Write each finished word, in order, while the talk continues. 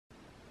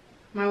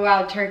My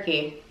wild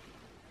turkey.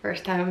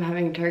 First time I'm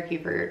having turkey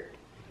for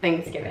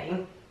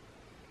Thanksgiving.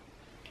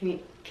 Can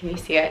you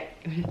see it?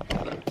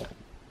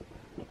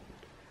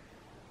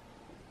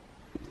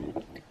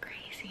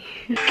 Crazy.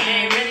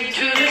 Came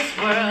into this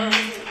world,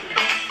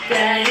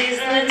 Daddy's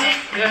little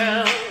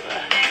girl.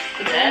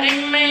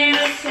 Daddy made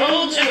a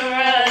soldier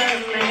out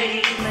of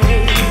me.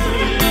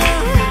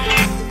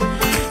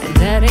 And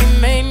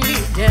Daddy made me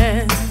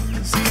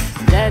dance.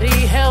 Daddy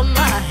held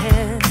my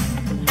hand.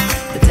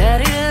 But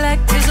Daddy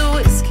liked his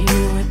whiskey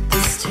with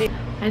his tea.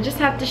 I just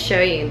have to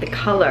show you the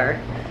color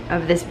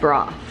of this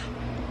broth.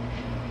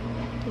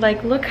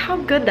 Like, look how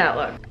good that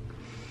looks.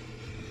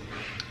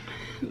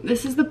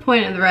 This is the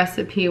point of the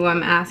recipe where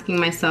I'm asking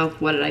myself,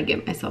 what did I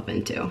get myself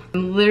into?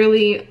 I'm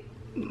literally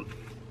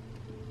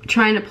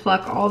trying to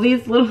pluck all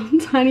these little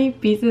tiny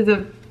pieces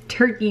of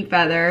turkey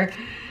feather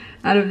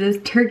out of this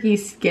turkey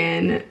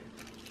skin.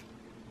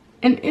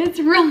 And it's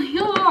really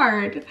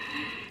hard.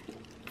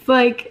 It's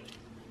like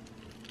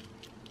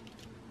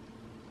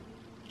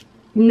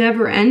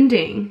never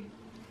ending.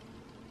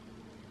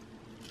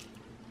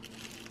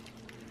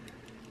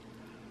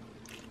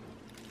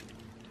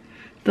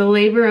 The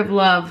labor of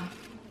love.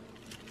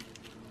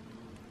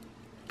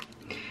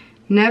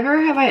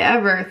 Never have I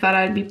ever thought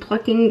I'd be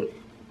plucking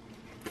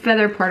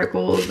feather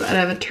particles out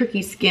of a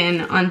turkey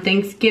skin on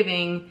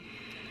Thanksgiving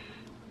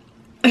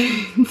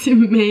to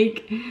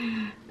make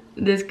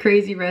this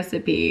crazy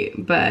recipe,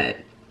 but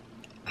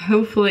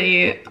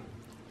hopefully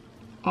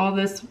all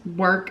this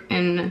work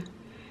and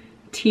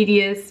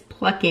tedious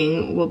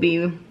plucking will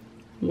be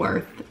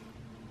worth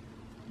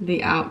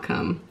the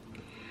outcome.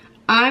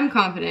 I'm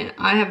confident.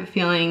 I have a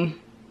feeling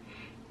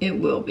it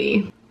will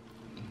be.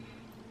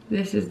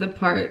 This is the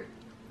part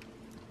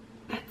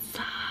that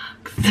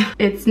sucks.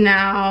 It's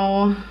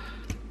now,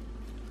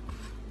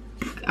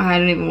 I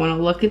don't even want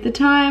to look at the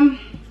time,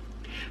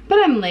 but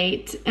I'm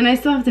late and I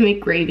still have to make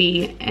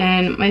gravy,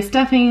 and my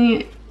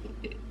stuffing,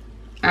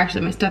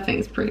 actually my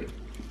stuffing's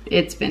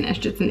it's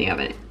finished, it's in the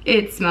oven.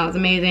 It smells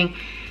amazing.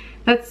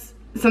 That's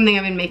something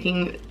I've been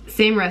making,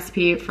 same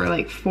recipe for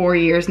like 4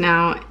 years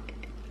now.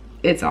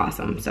 It's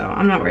awesome, so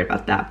I'm not worried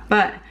about that.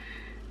 But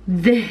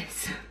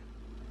this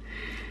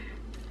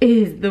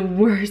is the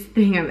worst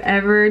thing I've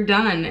ever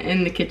done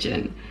in the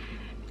kitchen.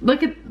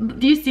 Look at,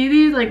 do you see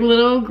these like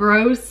little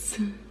gross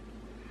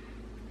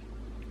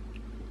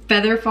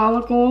feather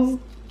follicles?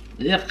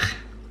 Ugh.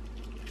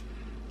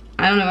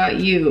 I don't know about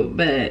you,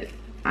 but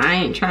I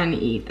ain't trying to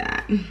eat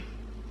that.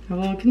 I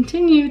will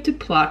continue to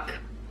pluck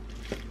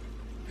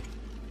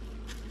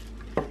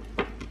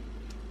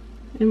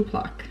and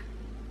pluck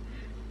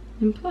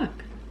and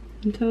pluck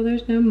until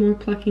there's no more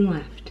plucking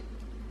left.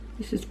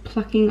 This is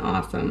plucking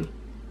awesome.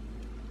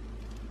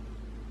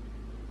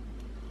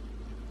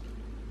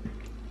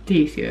 Do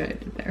you see what I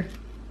did there?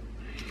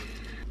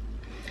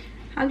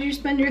 How did you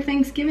spend your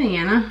Thanksgiving,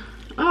 Anna?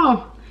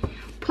 Oh,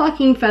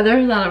 plucking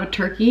feathers out of a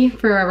turkey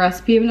for a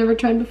recipe I've never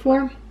tried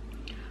before.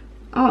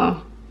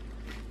 Oh,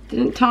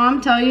 didn't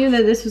Tom tell you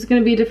that this was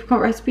gonna be a difficult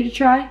recipe to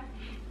try?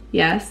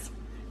 Yes.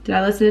 Did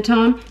I listen to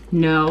Tom?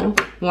 No.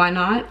 Why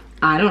not?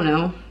 I don't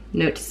know.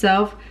 Note to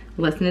self,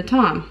 listen to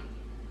Tom.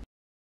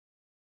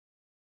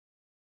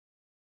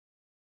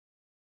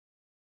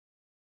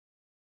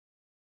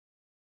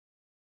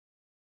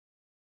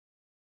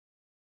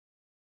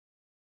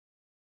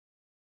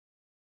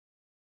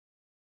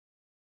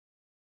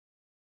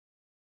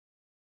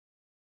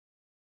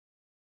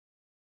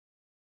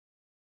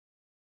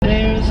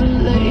 There's a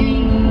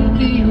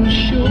lady who's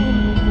sure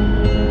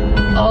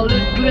all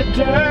that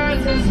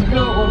glitters is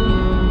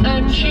gold,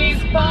 and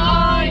she's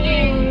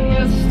buying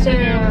a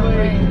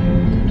stairway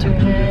to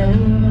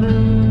heaven.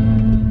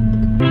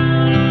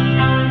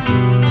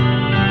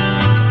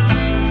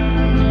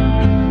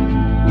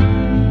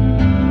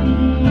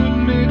 It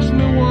makes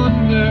me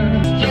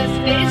wonder, just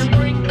a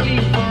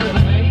sprinkling for the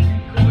May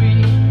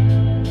Queen.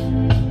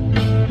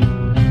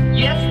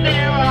 Yes,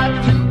 there are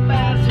 2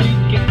 paths you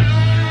can.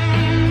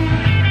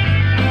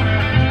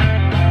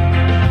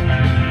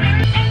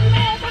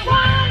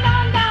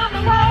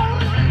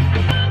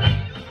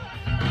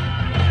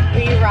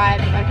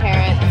 Ride with my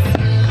parents.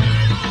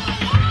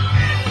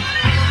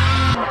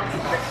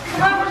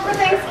 Come over for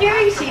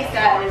Thanksgiving, she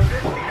says.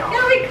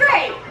 It'll be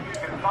great.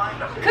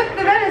 Cook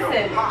the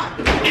venison.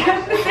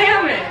 Cook the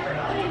salmon.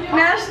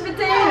 Mash the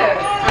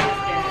potatoes.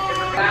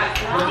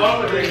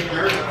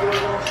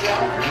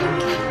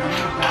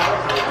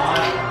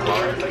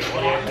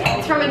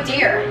 It's from a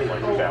deer.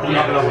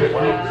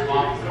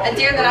 A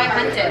deer that I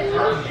hunted.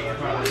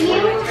 You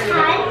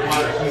hunt?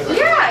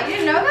 Yeah, you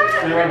didn't know that?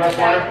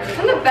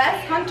 I'm the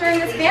best hunter in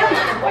this family.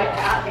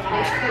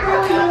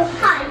 You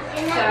hunt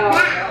in the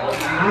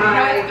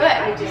No, it's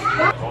good.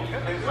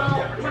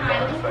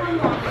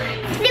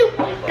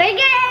 Super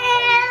girl!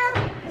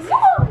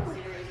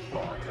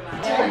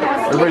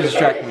 Everybody's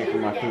distracting me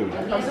from my food.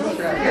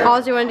 All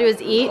you want to do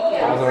is eat?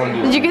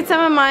 Did you get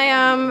some of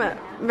my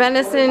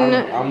venison?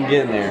 I'm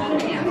getting there.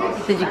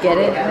 Did you get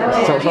it?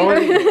 So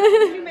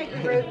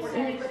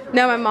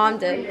No, my mom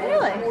did.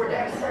 Really?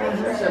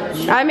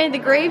 I made the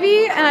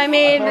gravy and I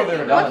made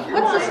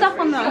What's the stuff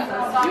on the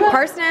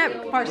parsnip,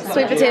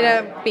 sweet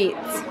potato, beets.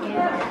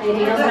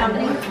 You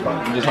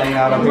just hanging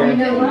out up here? I'm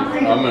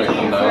gonna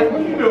come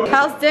down.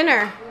 How's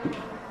dinner?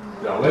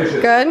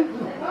 Delicious. Good?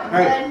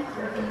 Hey,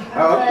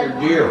 how's your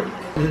deer?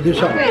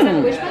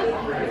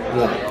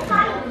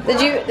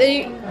 Did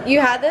you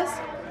had this?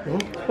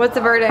 What's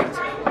the verdict?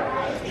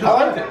 I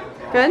liked it.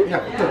 Good?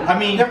 Yeah. I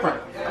mean,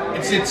 different.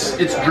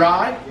 It's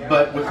dry,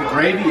 but with the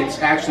gravy, it's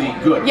actually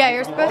good. Yeah,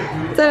 you're supposed.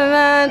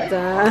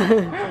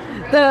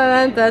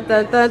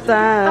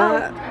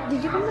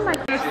 Did you come to my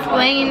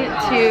Explain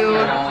to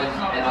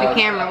the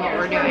camera what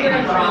we're doing.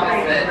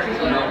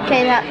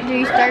 Okay, now, do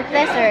you start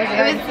this or is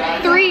It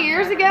was 3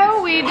 years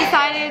ago we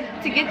decided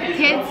to get the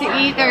kids to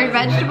eat their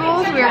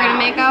vegetables. We were gonna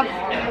make up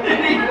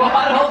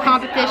a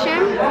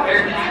competition.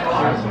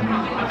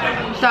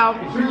 So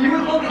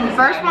the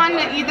first one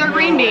to eat their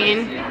green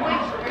bean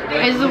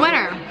is the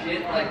winner.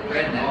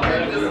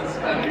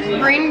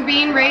 Green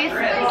bean race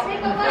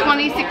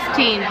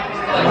 2016.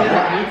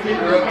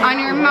 On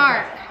your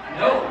mark,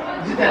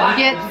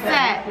 get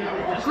set,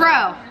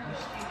 grow.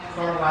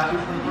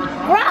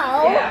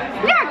 grow?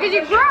 Yeah, because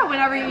you grow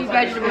whenever you eat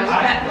vegetables.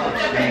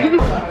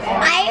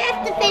 I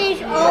have to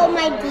finish all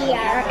my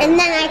deer and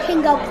then I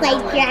can go play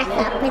dress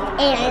up with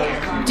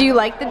Anna. Do you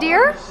like the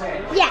deer?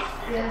 Yes,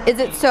 Is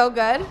it so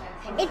good?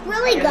 it's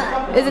really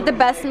good. Is it the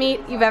best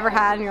meat you've ever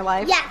had in your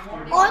life? Yes,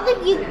 all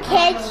of you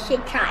kids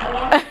should try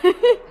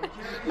it.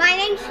 My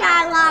name's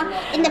Shylock,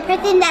 and the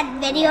person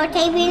that's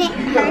videotaping it,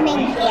 her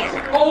name's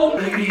Anna.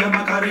 Alegría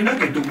Macarena,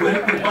 que tu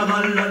cuerpo pa'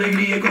 dar la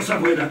alegría y cosas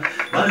buenas.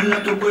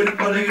 Baila tu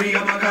cuerpo,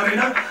 alegría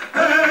Macarena.